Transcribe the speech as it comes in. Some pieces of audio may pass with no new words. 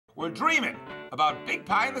were dreaming about big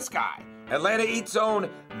pie in the sky. Atlanta Eats' own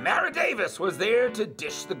Mara Davis was there to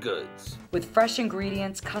dish the goods. With fresh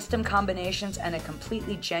ingredients, custom combinations, and a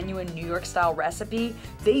completely genuine New York-style recipe,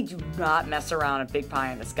 they do not mess around at Big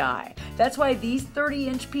Pie in the Sky. That's why these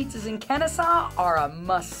 30-inch pizzas in Kennesaw are a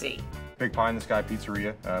must-see. Big Pie in the Sky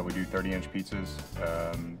Pizzeria. We do 30-inch pizzas,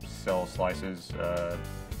 sell slices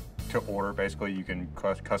to order. Basically, you can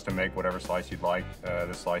custom make whatever slice you'd like.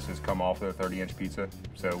 The slices come off the 30-inch pizza,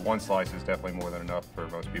 so one slice is definitely more than enough for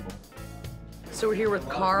most people. So we're here with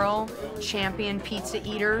Carl, champion pizza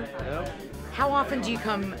eater. Yep. How often do you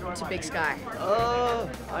come to Big Sky?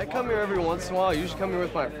 I come here every once in a while. I usually come here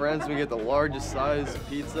with my friends. We get the largest size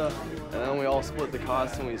pizza, and then we all split the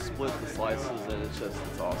cost and we split the slices, and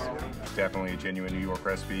it's awesome. It's definitely a genuine New York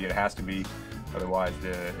recipe. It has to be, otherwise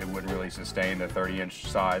it wouldn't really sustain the 30-inch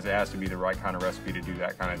size. It has to be the right kind of recipe to do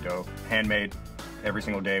that kind of dough. Handmade every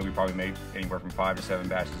single day. We probably make anywhere from 5 to 7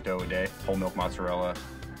 batches of dough a day. Whole milk mozzarella,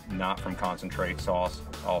 not from concentrate sauce,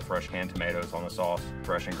 all fresh canned tomatoes on the sauce,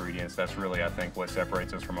 fresh ingredients. That's really, I think, what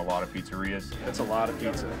separates us from a lot of pizzerias. That's a lot of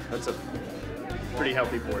pizza. That's a pretty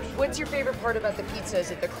healthy portion. What's your favorite part about the pizza?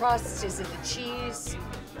 Is it the crust? Is it the cheese?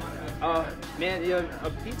 Man, yeah, a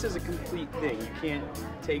pizza's a complete thing. You can't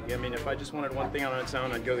take, I mean, if I just wanted one thing on its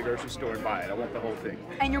own, I'd go to the grocery store and buy it. I want the whole thing.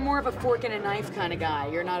 And you're more of a fork and a knife kind of guy.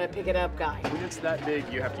 You're not a pick it up guy. When it's that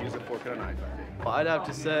big, you have to use a fork and a knife, I think. Well, I'd have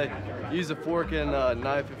to say use a fork and a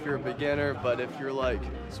knife if you're a beginner, but if you're like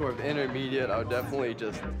sort of intermediate, I would definitely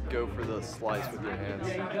just go for the slice with your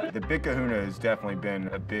hands. The Big Kahuna has definitely been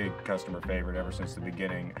a big customer favorite ever since the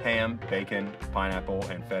beginning. Ham, bacon, pineapple,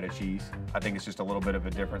 and feta cheese. I think it's just a little bit of a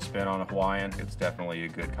different spin on a Hawaiian. It's definitely a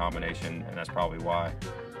good combination, and that's probably why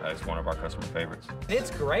it's one of our customer favorites. It's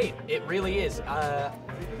great. It really is.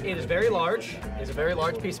 It is very large. It's a very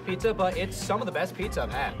large piece of pizza, but it's some of the best pizza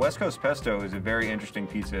I've had. West Coast pesto is a very interesting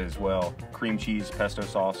pizza as well. Cream cheese, pesto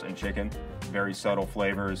sauce, and chicken. Very subtle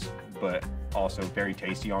flavors, but also very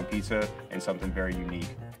tasty on pizza and something very unique.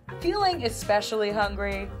 Feeling especially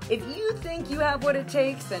hungry? If you think you have what it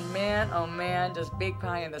takes, then man, oh man, does Big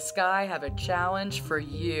Pie in the Sky have a challenge for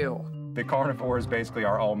you. The Carnivore is basically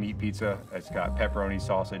our all-meat pizza. It's got pepperoni,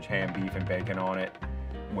 sausage, ham, beef, and bacon on it.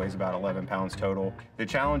 Weighs about 11 pounds total. The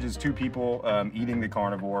challenge is 2 people eating the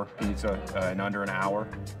Carnivore pizza in under an hour.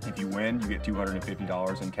 If you win, you get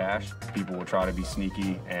 $250 in cash. People will try to be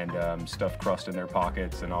sneaky and stuff crust in their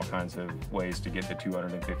pockets and all kinds of ways to get the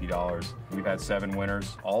 $250. We've had 7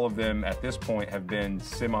 winners. All of them at this point have been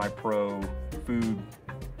semi-pro food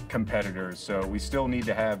competitors, so we still need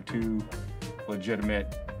to have 2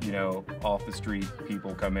 legitimate, you know, off the street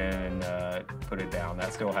people come in and put it down.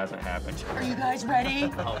 That still hasn't happened. Are you guys ready?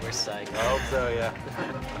 Oh, we're psyched. I hope so, yeah.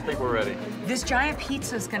 I think we're ready. This giant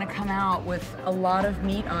pizza is gonna come out with a lot of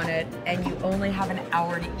meat on it, and you only have an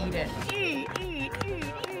hour to eat it. Eat.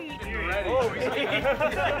 You're ready. Oh, he's getting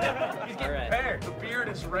prepared. The beard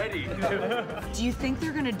is ready. Do you think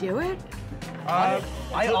they're gonna do it?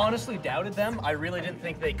 I honestly doubted them. I really didn't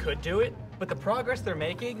think they could do it. But the progress they're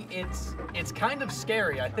making, it's kind of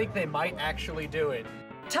scary. I think they might actually do it.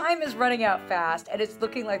 Time is running out fast, and it's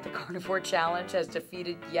looking like the Carnivore Challenge has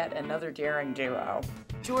defeated yet another daring duo.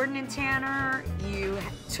 Jordan and Tanner, you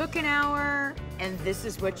took an hour, and this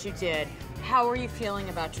is what you did. How are you feeling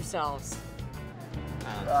about yourselves?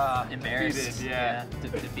 Embarrassed. Defeated, yeah.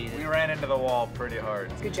 Defeated. We ran into the wall pretty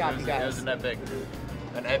hard. Good job, you guys. It was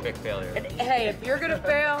an epic failure. And, hey, if you're gonna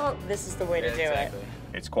fail, this is the way to do it.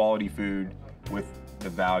 It's quality food with the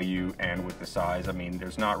value and with the size. I mean,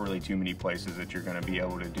 there's not really too many places that you're gonna be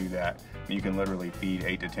able to do that. You can literally feed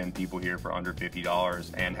 8 to 10 people here for under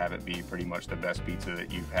 $50 and have it be pretty much the best pizza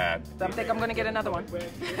that you've had. I think I'm gonna get another one. Really?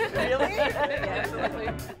 Yeah, absolutely.